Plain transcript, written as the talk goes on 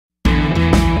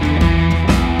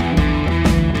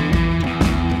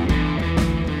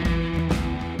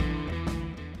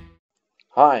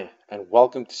Hi, and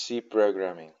welcome to C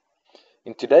Programming.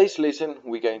 In today's lesson,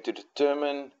 we're going to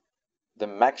determine the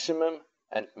maximum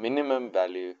and minimum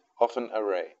value of an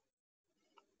array.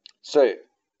 So,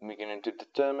 we're going to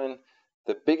determine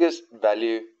the biggest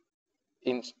value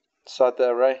inside the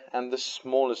array and the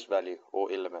smallest value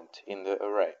or element in the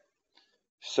array.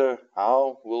 So,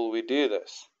 how will we do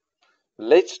this?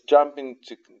 Let's jump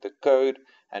into the code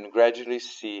and gradually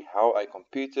see how a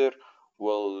computer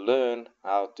will learn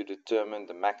how to determine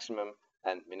the maximum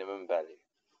and minimum value.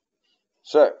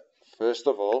 So, first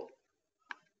of all,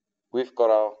 we've got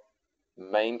our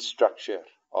main structure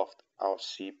of our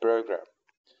C program.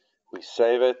 We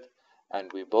save it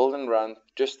and we build and run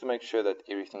just to make sure that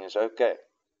everything is okay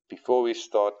before we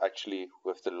start actually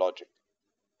with the logic.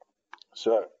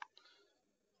 So,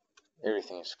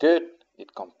 everything is good,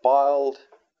 it compiled.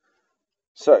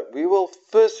 So, we will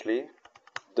firstly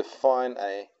define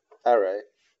an array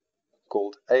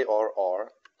called ARR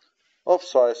of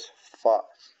size 5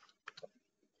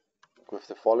 with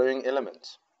the following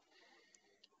elements: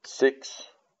 6,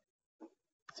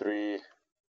 3,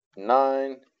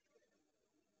 9,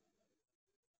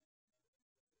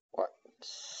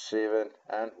 7,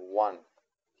 and 1.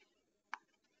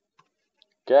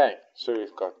 Okay, so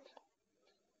we've got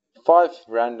 5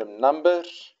 random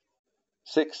numbers: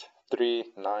 6,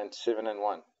 3, 9, 7, and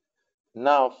 1.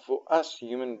 Now, for us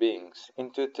human beings,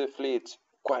 intuitively it's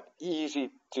quite easy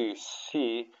to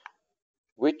see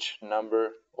which number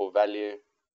or value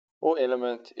or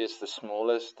element is the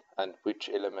smallest and which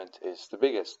element is the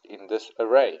biggest in this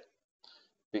array.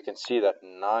 We can see that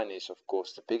 9 is of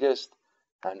course the biggest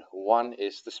and 1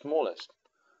 is the smallest.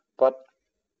 But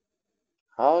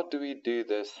how do we do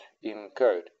this in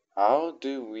code? How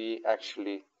do we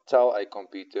actually tell a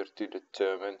computer to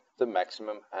determine the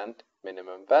maximum and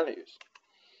minimum values?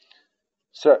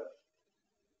 So,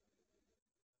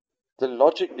 the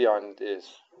logic behind it is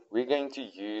we're going to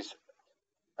use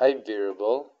a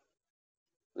variable,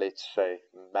 let's say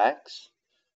max,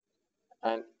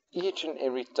 and each and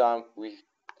every time we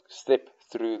step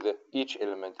through each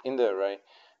element in the array,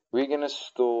 we're going to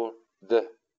store the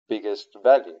biggest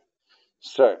value.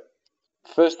 So,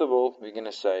 first of all, we're going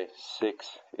to say 6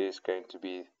 is going to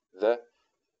be the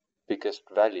biggest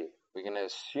value. We're going to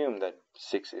assume that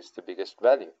 6 is the biggest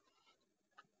value.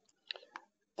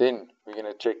 Then we're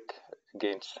going to check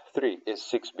against 3. Is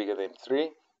 6 bigger than 3?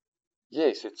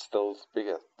 Yes, it's still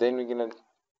bigger. Then we're going to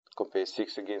compare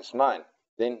 6 against 9.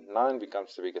 Then 9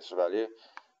 becomes the biggest value,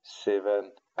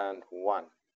 7 and 1.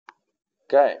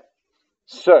 Okay,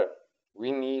 so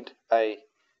we need a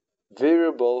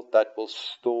variable that will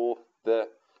store the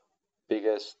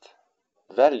biggest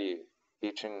value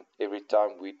each and every time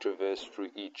we traverse through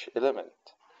each element.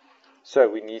 So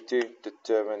we need to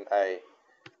determine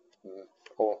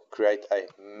or create a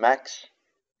max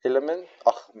element,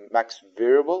 max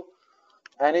variable,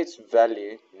 and its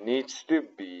value needs to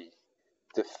be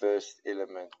the first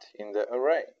element in the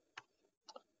array.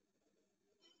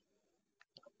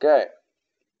 Okay,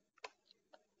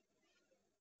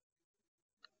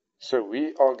 so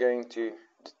we are going to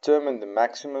determine the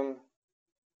maximum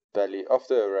value of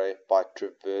the array by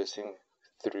traversing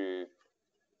through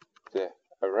the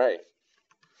array.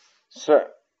 So,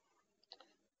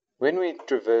 when we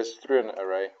traverse through an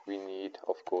array, we need,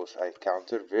 of course, a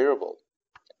counter variable.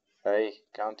 This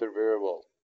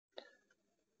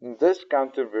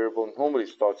counter variable normally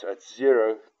starts at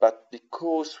 0, but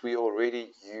because we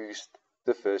already used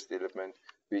the first element,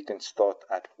 we can start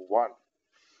at 1.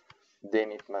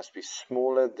 Then it must be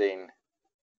smaller than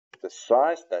the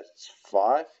size, that's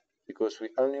 5, because we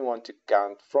only want to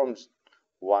count from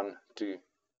 1 to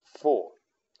 4.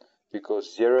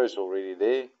 Because 0 is already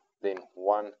there, then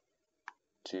 1,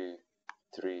 2,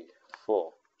 3,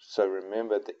 4. So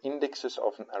remember, the indexes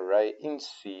of an array in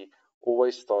C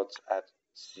always starts at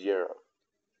 0.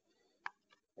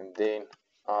 And then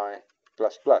I++,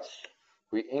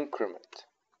 we increment.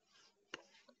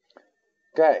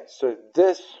 Okay, so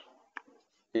this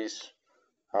is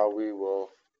how we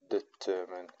will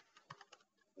determine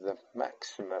the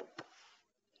maximum.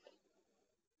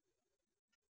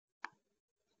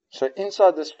 So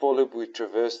inside this for loop, we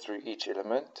traverse through each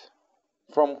element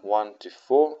from 1 to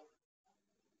 4,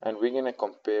 and we're going to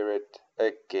compare it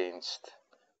against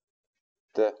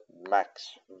the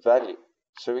max value.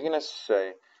 So we're going to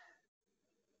say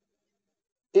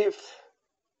if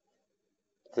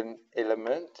the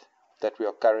element that we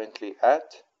are currently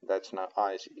at, that's now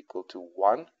I is equal to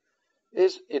 1,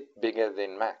 is it bigger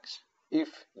than max?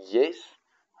 If yes,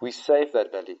 we save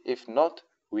that value. If not,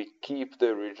 we keep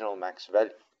the original max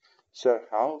value. So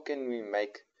how can we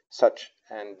make such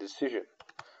a decision?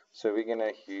 So we're going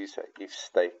to use an if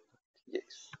statement.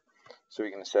 Yes. So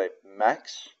we're going to say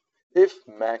max, if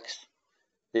max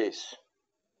is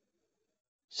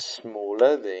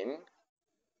smaller than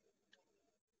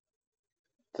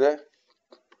the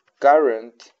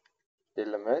current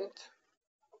element.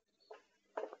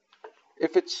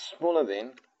 If it's smaller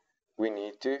than, we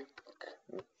need to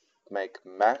make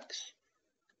max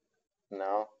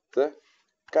now the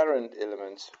current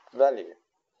element's value.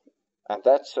 And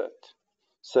that's it.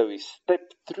 So we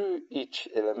step through each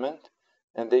element,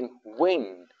 and then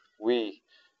when we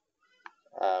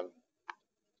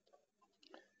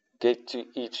get to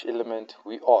each element,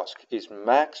 we ask, is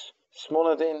max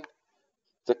smaller than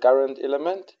the current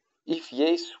element? If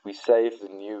yes, we save the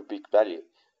new big value.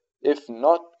 If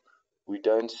not, we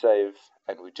don't save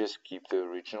and we just keep the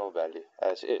original value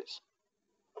as is.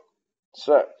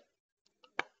 So,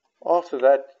 after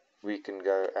that, we can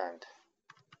go and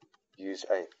use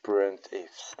a printf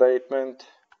statement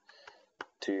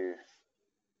to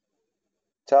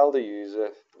tell the user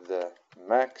the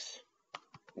max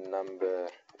number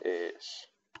is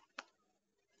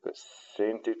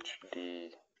percentage d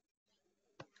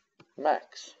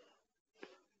max.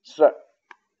 So,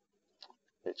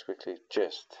 let's quickly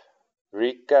just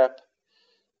recap.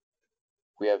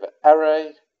 We have an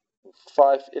array of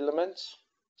 5 elements,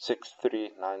 6,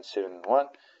 3, 9, 7, 1.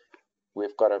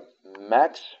 We've got a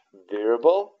max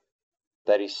variable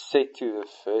that is set to the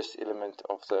first element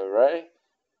of the array.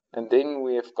 And then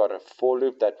we've got a for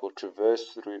loop that will traverse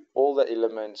through all the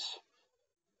elements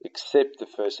except the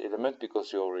first element,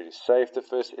 because we already saved the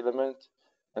first element.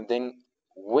 And then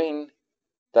when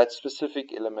that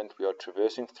specific element we are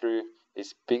traversing through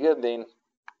is bigger than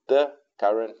the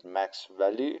current max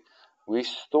value, we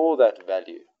store that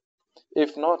value.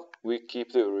 If not, we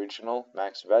keep the original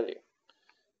max value.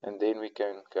 And then we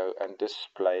can go and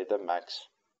display the max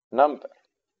number.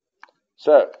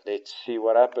 So, let's see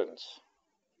what happens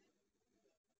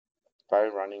by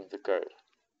running the code.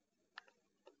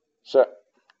 So,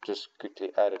 just quickly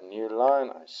add a new line,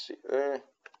 I see there,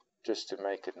 just to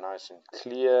make it nice and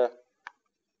clear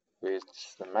with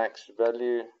the max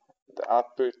value, the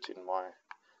output in my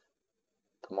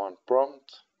command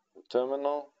prompt, the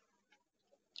terminal.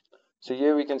 So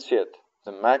here we can see it,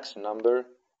 the max number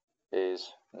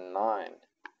is 9.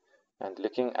 And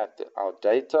looking at our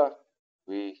data,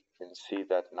 we can see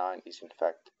that 9 is in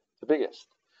fact the biggest.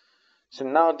 So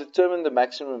now determine the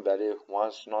maximum value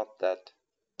was not that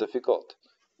difficult.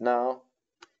 Now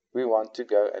we want to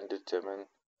go and determine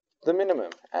the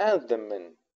minimum and the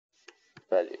min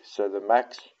value. So the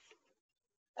max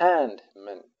and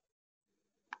min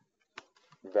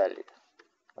value.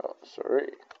 Oh, sorry.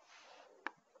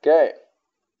 Okay.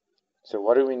 So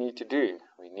what do we need to do?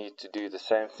 We need to do the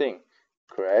same thing.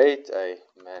 Create a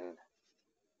min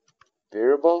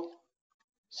variable,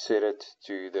 set it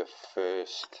to the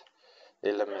first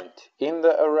element in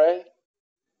the array,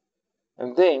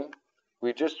 and then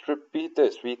we just repeat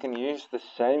this. We can use the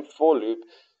same for loop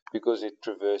because it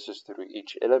traverses through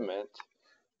each element.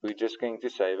 We're just going to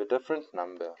save a different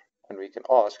number, and we can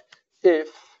ask if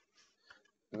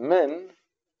min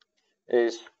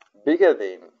is bigger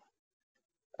than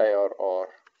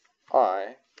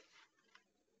ARRI,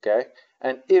 okay,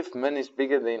 and if min is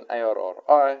bigger than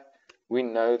ARRI, we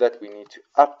know that we need to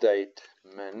update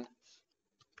min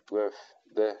with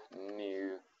the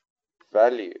new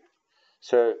value.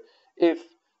 So if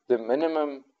the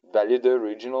minimum value, the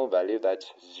original value,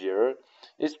 that's 0,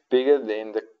 is bigger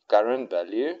than the current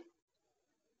value,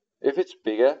 if it's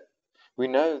bigger, we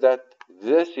know that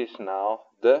this is now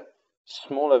the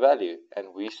smaller value, and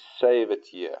we save it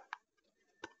here.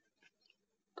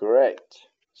 Great.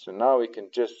 So now we can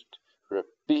just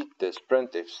repeat this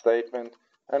printf statement,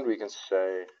 and we can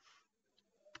say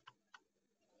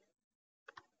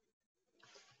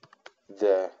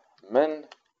the min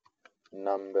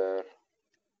number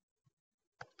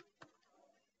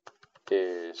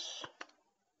is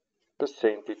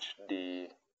percentage d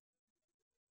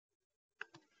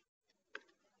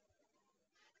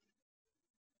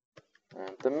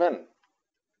and the min.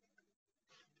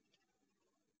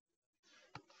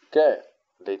 Okay,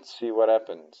 let's see what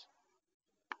happens.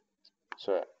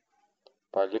 So,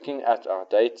 by looking at our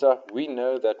data, we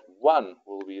know that 1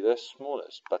 will be the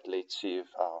smallest, but let's see if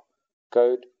our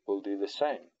code will do the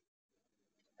same.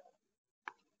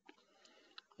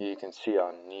 Here you can see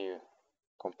our new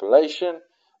compilation.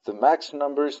 The max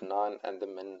number is 9 and the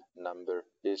min number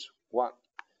is 1.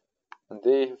 And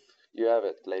there you have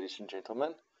it, ladies and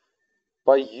gentlemen.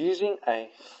 By using a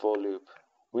for loop,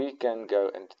 we can go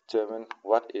and determine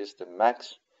what is the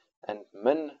max and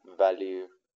min value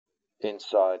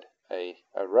inside an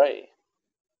array.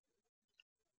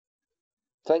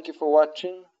 Thank you for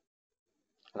watching,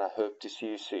 and I hope to see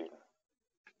you soon.